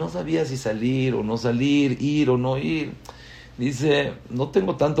Elul y no sabía si salir o no salir, ir o no ir. Dice, no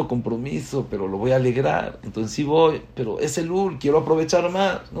tengo tanto compromiso, pero lo voy a alegrar. Entonces sí voy, pero es Elul, quiero aprovechar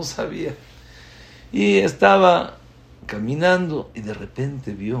más. No sabía. Y estaba caminando y de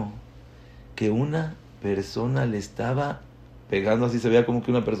repente vio que una persona le estaba pegando, así se veía como que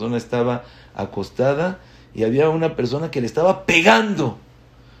una persona estaba acostada y había una persona que le estaba pegando.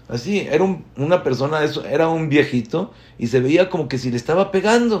 Así, era una persona, era un viejito y se veía como que si le estaba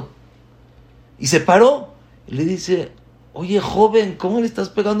pegando. Y se paró y le dice, oye, joven, ¿cómo le estás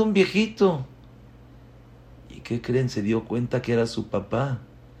pegando a un viejito? ¿Y qué creen? Se dio cuenta que era su papá.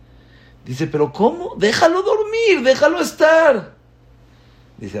 Dice, ¿pero cómo? Déjalo dormir, déjalo estar.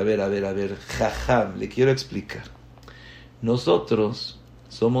 Dice, a ver, jajam, le quiero explicar. Nosotros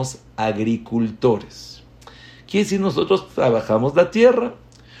somos agricultores. Quiere decir, nosotros trabajamos la tierra.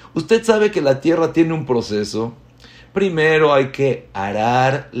 Usted sabe que la tierra tiene un proceso. Primero hay que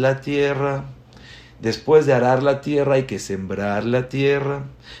arar la tierra. Después de arar la tierra hay que sembrar la tierra.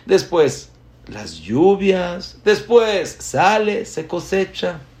 Después las lluvias. Después sale, se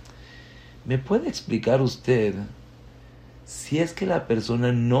cosecha. ¿Me puede explicar usted si es que la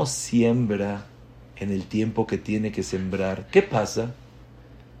persona no siembra en el tiempo que tiene que sembrar? ¿Qué pasa?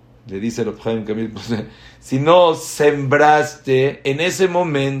 Le dice el Jaime Camil, si no sembraste en ese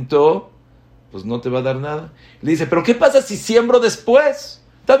momento, pues no te va a dar nada. Le dice, pero ¿qué pasa si siembro después?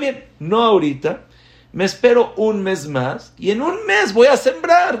 Está bien, no ahorita, me espero un mes más y en un mes voy a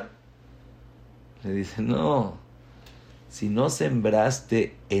sembrar. Le dice, no, si no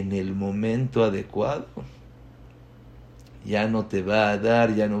sembraste en el momento adecuado, ya no te va a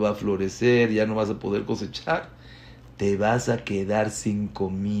dar, ya no va a florecer, ya no vas a poder cosechar, te vas a quedar sin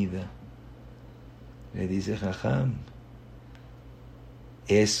comida. Le dice Jajam,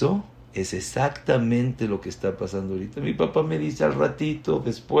 eso es exactamente lo que está pasando ahorita. Mi papá me dice al ratito,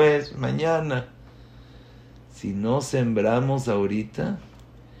 después, mañana. Si no sembramos ahorita,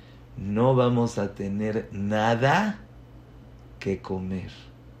 no vamos a tener nada que comer.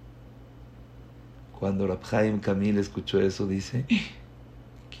 Cuando Rab Chaim Kamil escuchó eso, dice,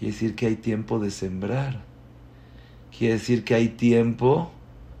 quiere decir que hay tiempo de sembrar. Quiere decir que hay tiempo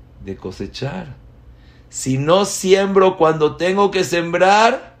de cosechar. Si no siembro cuando tengo que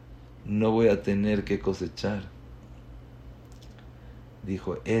sembrar, no voy a tener que cosechar.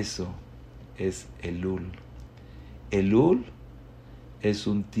 Dijo, eso es Elul. Elul es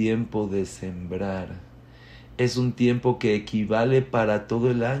un tiempo de sembrar. Es un tiempo que equivale para todo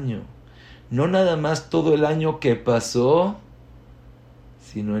el año. No nada más todo el año que pasó,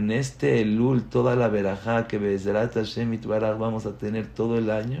 sino en este Elul, toda la verajá que Be'ezrat Hashem Yitbaraj vamos a tener todo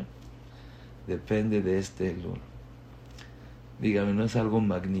el año, depende de este Elul. Dígame, ¿no es algo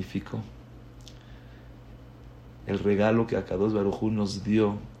magnífico? El regalo que Akadosh Baruj Hu nos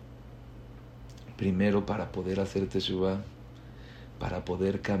dio, primero para poder hacer Teshuvah, para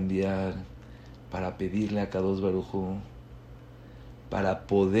poder cambiar, para pedirle a Akadosh Baruj Hu, para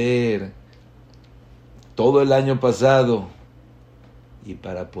poder todo el año pasado y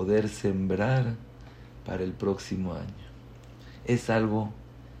para poder sembrar para el próximo año. Es algo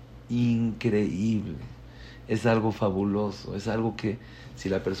increíble, es algo fabuloso, es algo que si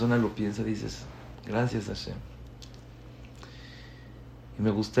la persona lo piensa dices, gracias Hashem. Y me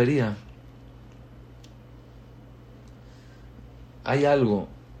gustaría, hay algo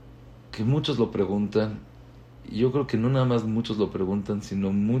que muchos lo preguntan, y yo creo que no nada más muchos lo preguntan,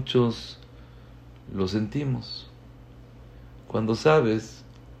 sino muchos lo sentimos. Cuando sabes,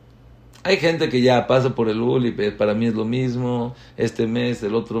 hay gente que ya pasa por el ELUL y para mí es lo mismo, este mes,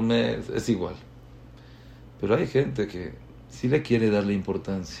 el otro mes, es igual. Pero hay gente que sí le quiere darle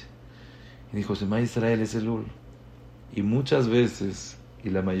importancia. Y dijo, Shema Israel es el ELUL. Y muchas veces, y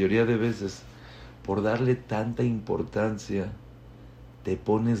la mayoría de veces, por darle tanta importancia, te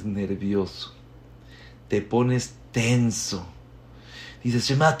pones nervioso, te pones tenso. Dices,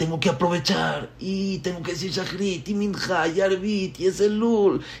 Shema, tengo que aprovechar, y tengo que decir Shachrit, y Minja, y Arbit, y es el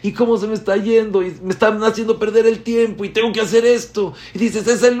ELUL, y cómo se me está yendo, y me están haciendo perder el tiempo, y tengo que hacer esto. Y dices,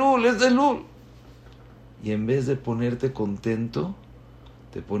 es el ELUL, es el ELUL. Y en vez de ponerte contento,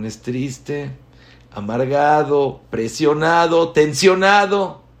 te pones triste, amargado, presionado,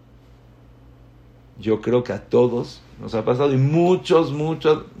 tensionado. Yo creo que a todos nos ha pasado, y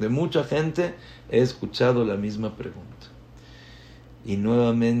de mucha gente he escuchado la misma pregunta. Y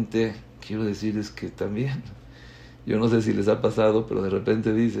nuevamente quiero decirles que también, yo no sé si les ha pasado, pero de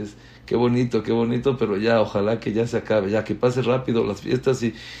repente dices, qué bonito, pero ya, ojalá que ya se acabe, ya que pase rápido las fiestas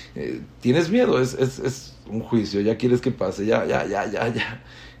y tienes miedo, es un juicio, ya quieres que pase, ya.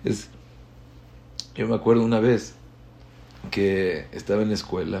 Yo me acuerdo una vez que estaba en la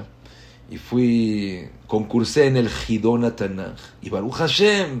escuela y concursé en el Hidon Tanaj y Baruch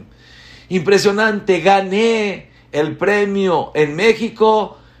Hashem, impresionante, gané el premio en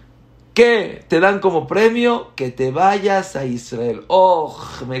México. ¿Qué te dan como premio? Que te vayas a Israel.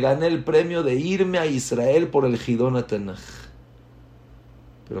 Me gané el premio de irme a Israel por el Hidon Tanaj.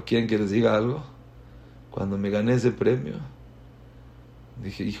 Pero ¿quieren que les diga algo? Cuando me gané ese premio,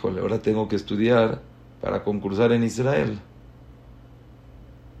 dije, híjole, ahora tengo que estudiar para concursar en Israel.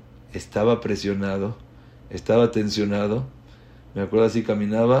 Estaba presionado, estaba tensionado. Me acuerdo así,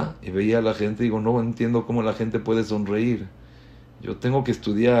 caminaba y veía a la gente y digo, no entiendo cómo la gente puede sonreír. Yo tengo que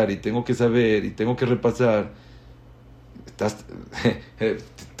estudiar y tengo que saber y tengo que repasar.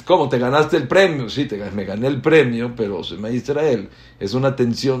 ¿Cómo te ganaste el premio? Sí, me gané el premio, pero Shema Israel es una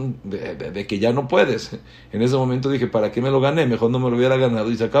tensión de que ya no puedes. En ese momento dije, ¿para qué me lo gané? Mejor no me lo hubiera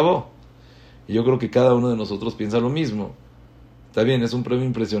ganado y se acabó. Y yo creo que cada uno de nosotros piensa lo mismo. Está bien, es un premio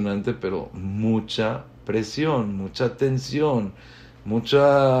impresionante, pero mucha presión, mucha tensión,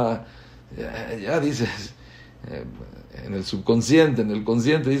 ya dices, en el subconsciente, en el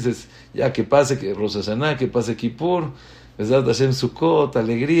consciente dices, ya que pase que Rosh Hashanah, que pase Kippur, Besat Hashem Sukkot,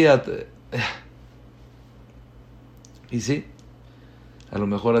 alegría. Y sí, a lo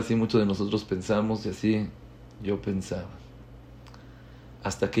mejor así muchos de nosotros pensamos y así yo pensaba.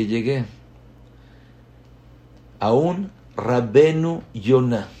 Hasta que llegué a un Rabbenu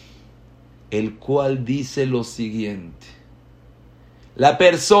Yonah, el cual dice lo siguiente: la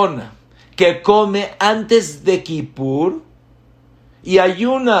persona que come antes de Kippur y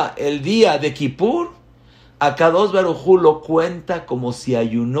ayuna el día de Kippur, Akadosh Baruj Hu lo cuenta como si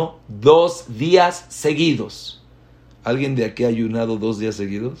ayunó 2 días seguidos. ¿Alguien de aquí ha ayunado 2 días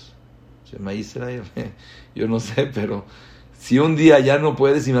seguidos? Shema Israel. Yo no sé, pero si un día ya no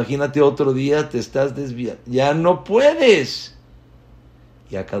puedes, imagínate otro día te estás desviando. Ya no puedes.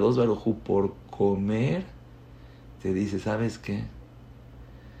 Y Akadosh Baruj Hu por comer te dice, ¿sabes qué?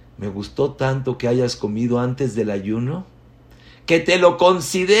 Me gustó tanto que hayas comido antes del ayuno, que te lo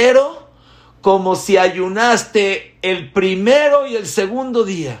considero como si ayunaste el primero y el segundo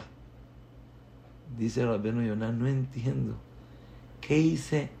día. Dice Rabbenu Yonah, no entiendo. ¿Qué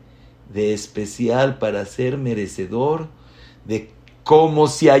hice de especial para ser merecedor de como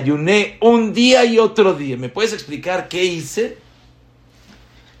si ayuné un día y otro día? ¿Me puedes explicar qué hice?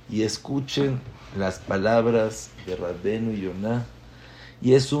 Y escuchen las palabras de Rabbenu Yonah.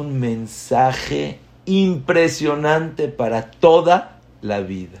 Y es un mensaje impresionante para toda la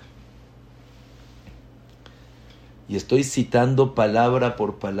vida. Y estoy citando palabra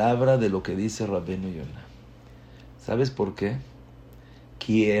por palabra de lo que dice Rabbenu Yonah. ¿Sabes por qué?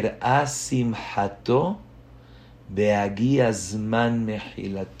 Kier'a simhato be'agi azman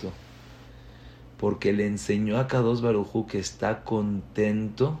mehilato. Porque le enseñó a Kadosh Baruj Hu que está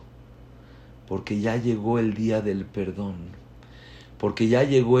contento porque ya llegó el día del perdón. Porque ya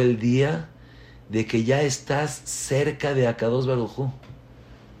llegó el día de que ya estás cerca de Akadosh Baruj Hu.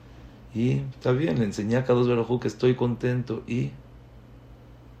 Y está bien, le enseñé a Akadosh Baruj Hu que estoy contento. ¿Y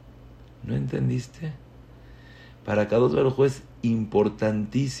no entendiste? Para Akadosh Baruj Hu es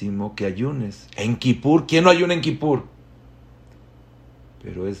importantísimo que ayunes. En Kippur, ¿quién no ayuna en Kippur?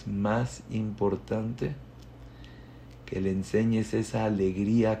 Pero es más importante que le enseñes esa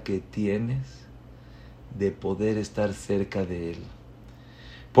alegría que tienes de poder estar cerca de Él.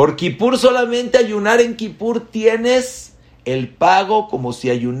 Por Kippur, solamente ayunar en Kippur tienes el pago como si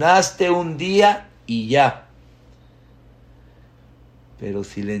ayunaste un día y ya. Pero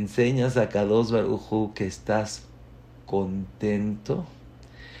si le enseñas a Kadosh Baruj Hu que estás contento,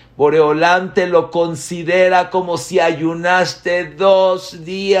 Boreolam te lo considera como si ayunaste 2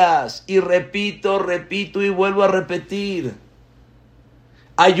 días. Y repito y vuelvo a repetir.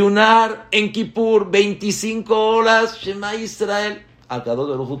 Ayunar en Kippur 25 horas, Shema Israel, Akadosh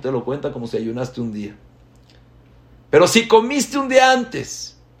Baruj Hu te lo cuenta como si ayunaste un día. Pero si comiste un día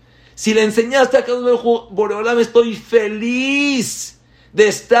antes, si le enseñaste a Akadosh Baruj Hu, Boreolam, estoy feliz de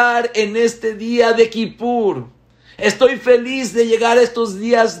estar en este día de Kippur. Estoy feliz de llegar a estos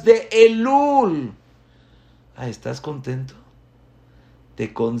días de Elul. ¿Estás contento?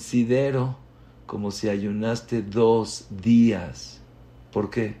 Te considero como si ayunaste 2 días. ¿Por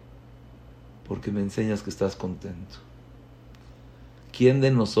qué? Porque me enseñas que estás contento. ¿Quién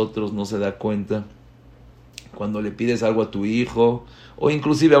de nosotros no se da cuenta cuando le pides algo a tu hijo, o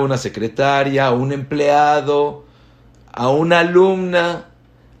inclusive a una secretaria, a un empleado, a una alumna,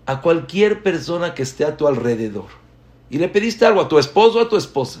 a cualquier persona que esté a tu alrededor, y le pediste algo a tu esposo o a tu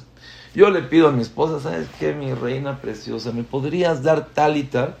esposa? Yo le pido a mi esposa, ¿sabes qué, mi reina preciosa? ¿Me podrías dar tal y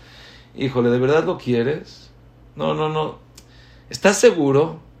tal? Híjole, ¿de verdad lo quieres? No. ¿Estás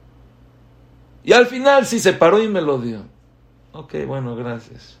seguro? Y al final sí se paró y me lo dio. Ok, bueno,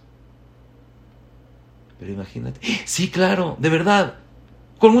 gracias. Pero imagínate, sí, claro, de verdad,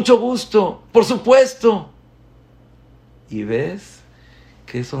 con mucho gusto, por supuesto. Y ves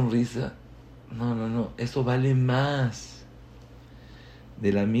qué sonrisa. No, eso vale más.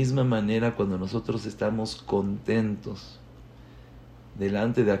 De la misma manera, cuando nosotros estamos contentos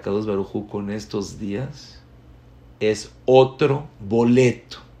delante de Akadosh Baruj Hu con estos días, es otro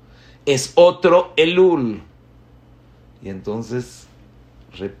boleto, es otro Elul. Y entonces,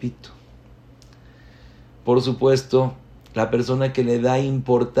 repito, por supuesto, la persona que le da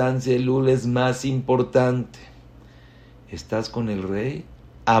importancia a Elul es más importante. ¿Estás con el rey?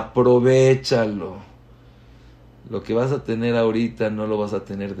 Aprovéchalo. Lo que vas a tener ahorita no lo vas a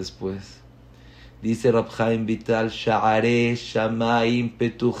tener después. Dice Rab Chaim Vital, Sha'arei Shamayim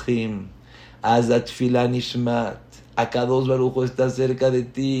Petuchim, Azat Tfilah Nishmat. Akadosh Baruj Hu está cerca de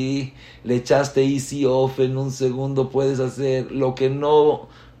ti. Le echaste easy off en un segundo. Puedes hacer lo que no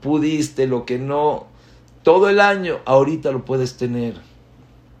pudiste, lo que no... Todo el año, ahorita lo puedes tener.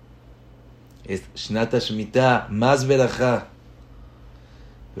 Es Shnat Shemitah, más verajá.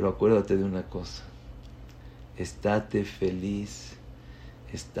 Pero acuérdate de una cosa. Estate feliz,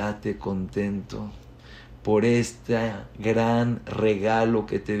 estate contento por este gran regalo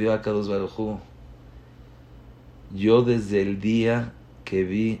que te dio Akadosh Baruj Hu. Yo desde el día que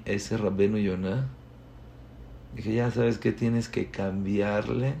vi ese Rabbenu Yonah, dije, ya sabes que tienes que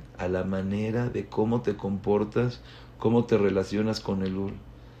cambiarle a la manera de cómo te comportas, cómo te relacionas con Elul.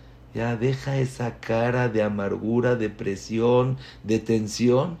 Ya deja esa cara de amargura, de presión, de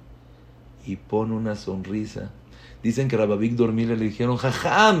tensión y pon una sonrisa. Dicen que Rabbi Víctor Miller le dijeron,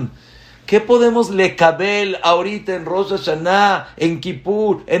 Jajam, ¿qué podemos lekabel ahorita en Rosh Hashanah, en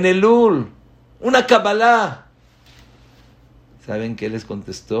Kippur, en Elul? Una Kabbalah. ¿Saben qué les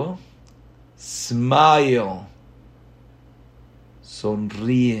contestó? Smile.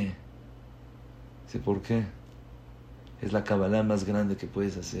 Sonríe. ¿Sí por qué? Es la Kabbalah más grande que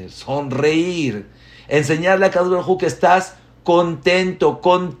puedes hacer. Sonreír. Enseñarle a Kadosh Baruj Hu que estás contento,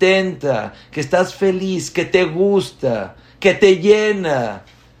 contenta, que estás feliz, que te gusta, que te llena,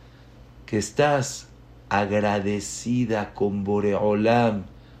 que estás agradecida con Boreolam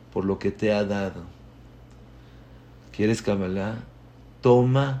por lo que te ha dado. ¿Quieres Kabbalah?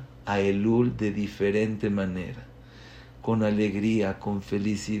 Toma a Elul de diferente manera. Con alegría, con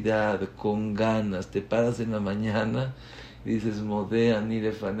felicidad, con ganas. Te paras en la mañana y dices, Modea ni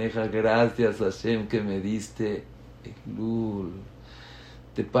de faneja, gracias Hashem que me diste Elul.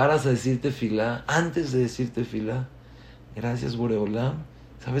 Te paras a decir tefilá, antes de decir tefilá, gracias Boreolam.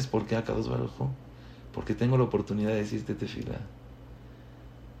 ¿Sabes por qué Akadosh Baruj Hu? Porque tengo la oportunidad de decirte tefilá.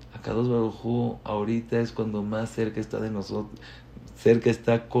 Akadosh Baruj Hu ahorita es cuando más cerca está de nosotros, cerca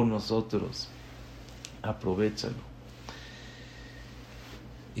está con nosotros. Aprovéchalo.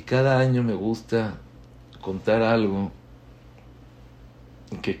 Y cada año me gusta contar algo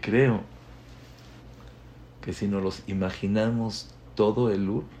que creo que si nos los imaginamos todo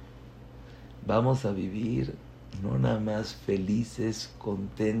Elul, vamos a vivir no nada más felices,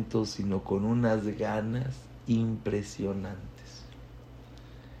 contentos, sino con unas ganas impresionantes.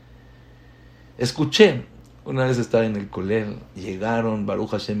 Escuché, una vez estaba en el Kolel, llegaron Baruch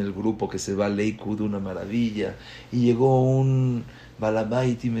Hashem, el grupo que se va a Leikud, una maravilla, y llegó un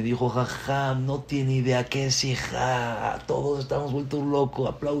Balabait y me dijo, Jajam, no tiene idea qué es hija, todos estamos vueltos locos,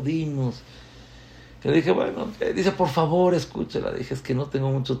 aplaudimos. Y le dije, bueno, dice, por favor, escúchala. Dije, es que no tengo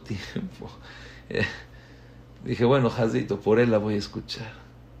mucho tiempo. Dije, bueno, Jazito, por él la voy a escuchar.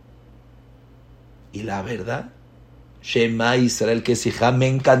 Y la verdad, Shema Israel, que es hija, me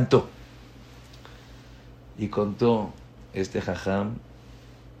encantó. Y contó este Jajam,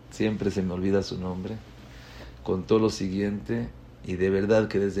 siempre se me olvida su nombre, contó lo siguiente, y de verdad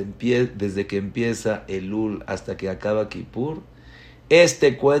que desde que empieza Elul hasta que acaba Kippur,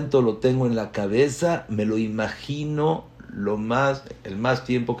 este cuento lo tengo en la cabeza, me lo imagino el más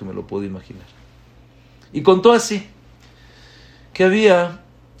tiempo que me lo puedo imaginar. Y contó así, que había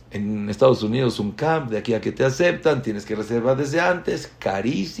en Estados Unidos un camp, de aquí a que te aceptan, tienes que reservar desde antes,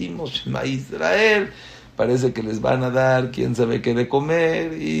 carísimo, Shema Israel, parece que les van a dar quién sabe qué de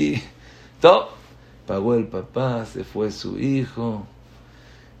comer, y todo. Pagó el papá, se fue su hijo,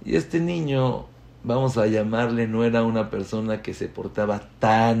 y este niño, vamos a llamarle, no era una persona que se portaba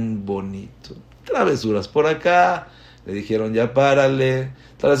tan bonito. Travesuras por acá, le dijeron ya párale,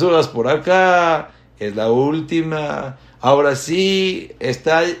 travesuras por acá, es la última, ahora sí,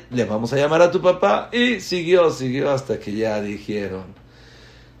 le vamos a llamar a tu papá, y siguió hasta que ya dijeron,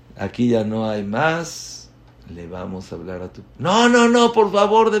 aquí ya no hay más, le vamos a hablar a tu... No, por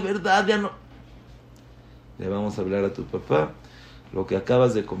favor, de verdad, ya no... Le vamos a hablar a tu papá, lo que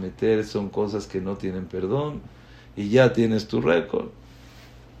acabas de cometer son cosas que no tienen perdón, y ya tienes tu récord.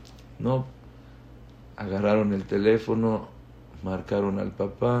 No, agarraron el teléfono, marcaron al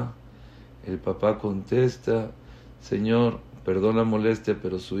papá, el papá contesta, señor, perdón la molestia,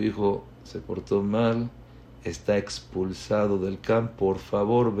 pero su hijo se portó mal, está expulsado del campo, por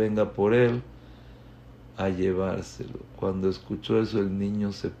favor venga por él a llevárselo. Cuando escuchó eso el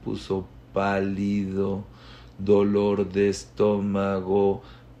niño se puso pálido, dolor de estómago,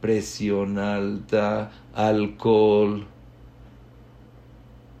 presión alta, alcohol.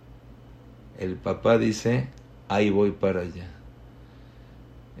 El papá dice, ahí voy para allá.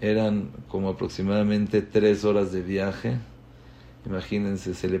 Eran como aproximadamente 3 horas de viaje.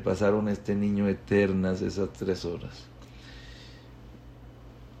 Imagínense, se le pasaron a este niño eternas esas 3 horas.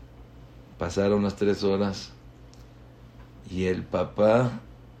 Pasaron las 3 horas y el papá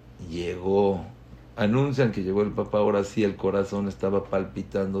llegó. Anuncian que llegó el papá, ahora sí el corazón estaba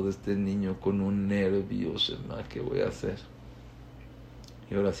palpitando de este niño con un nervio. ¿Qué voy a hacer?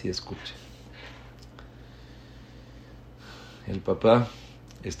 Y ahora sí escuche. El papá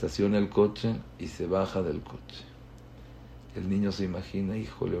estaciona el coche y se baja del coche. El niño se imagina,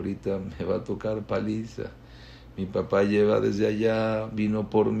 híjole, ahorita me va a tocar paliza. Mi papá lleva desde allá, vino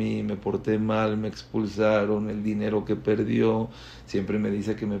por mí, me porté mal, me expulsaron, el dinero que perdió, siempre me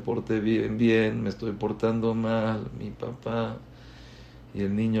dice que me porte bien, me estoy portando mal, mi papá. Y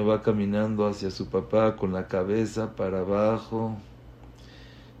el niño va caminando hacia su papá con la cabeza para abajo,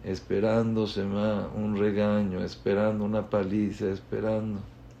 esperando un regaño, esperando una paliza, esperando.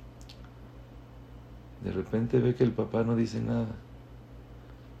 De repente ve que el papá no dice nada.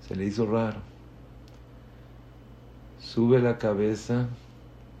 Se le hizo raro. Sube la cabeza,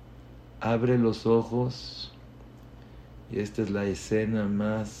 abre los ojos, y esta es la escena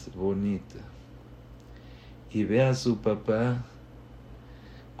más bonita. Y ve a su papá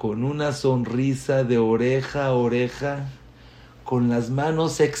con una sonrisa de oreja a oreja, con las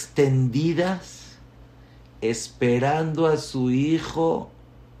manos extendidas, esperando a su hijo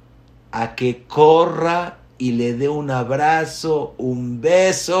a que corra y le dé un abrazo, un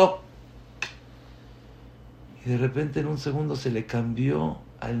beso. Y de repente en un segundo se le cambió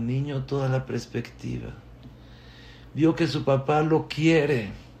al niño toda la perspectiva. Vio que su papá lo quiere.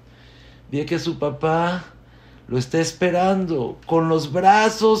 Vio que su papá lo está esperando con los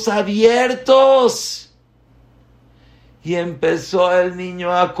brazos abiertos. Y empezó el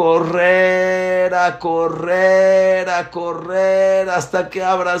niño a correr, a correr, a correr, hasta que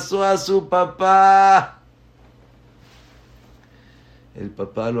abrazó a su papá. El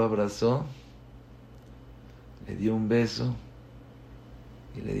papá lo abrazó, le dio un beso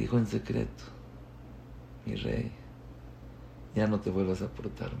y le dijo en secreto: mi rey, ya no te vuelvas a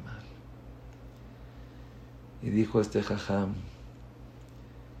portar mal. Y dijo este jajam: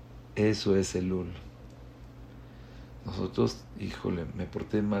 eso es Elul. Nosotros, híjole, me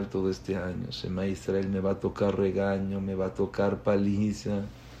porté mal todo este año. Shema Israel, me va a tocar regaño, me va a tocar paliza.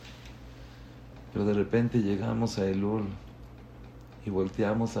 Pero de repente llegamos a Elul y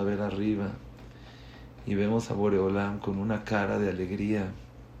volteamos a ver arriba y vemos a Boreolam con una cara de alegría,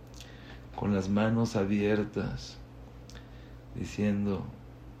 con las manos abiertas, diciendo: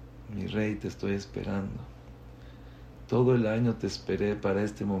 mi rey, te estoy esperando. Todo el año te esperé para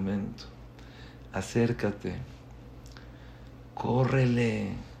este momento. Acércate,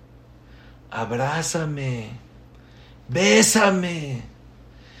 córrele, abrázame, bésame.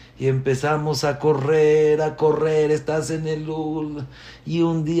 Y empezamos a correr, estás en Elul, y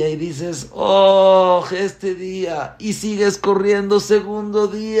un día y dices: oh, este día, y sigues corriendo segundo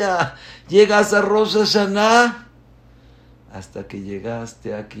día, llegas a Rosh Hashanah, hasta que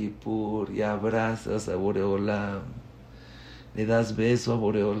llegaste a Kippur y abrazas a Boreolam, le das beso a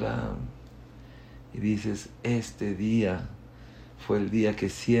Boreolam, y dices: este día fue el día que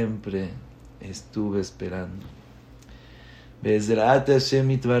siempre estuve esperando. Be'ezrat Hashem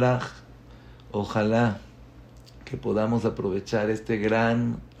Yitbaraj, ojalá que podamos aprovechar este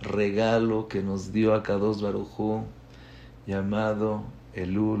gran regalo que nos dio Akadosh Baruj Hu, llamado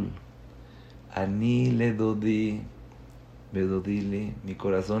Elul. Ani le dodi, bedodili, mi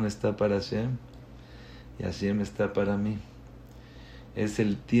corazón está para Hashem y Hashem está para mí. Es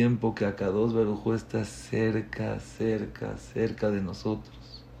el tiempo que Akadosh Baruj Hu está cerca de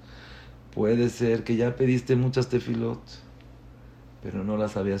nosotros. Puede ser que ya pediste muchas tefilot, pero no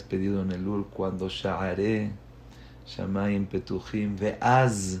las habías pedido en Elul, cuando Sha'arei Shamayim Petuchim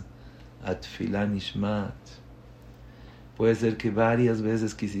Ve'az Atfilah Nishmat. Puede ser que varias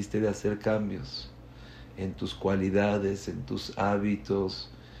veces quisiste de hacer cambios en tus cualidades, en tus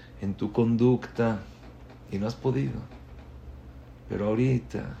hábitos, en tu conducta, y no has podido. Pero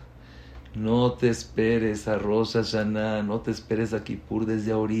ahorita, no te esperes a Rosh Hashanah, no te esperes a Kippur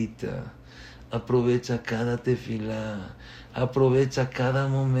desde ahorita. Aprovecha cada tefilá, aprovecha cada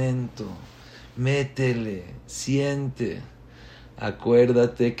momento, métele, siente.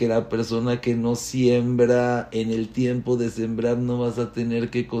 Acuérdate que la persona que no siembra, en el tiempo de sembrar no vas a tener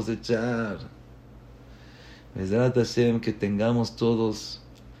que cosechar. Bezrat Hashem, que tengamos todos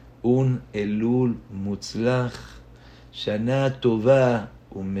un Elul Mutzlach, Shana Tova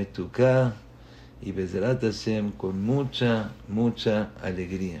Umetuka, y Bezrat Hashem con mucha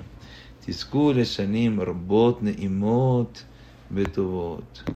alegría. תזכו לשנים רבות נעימות וטובות.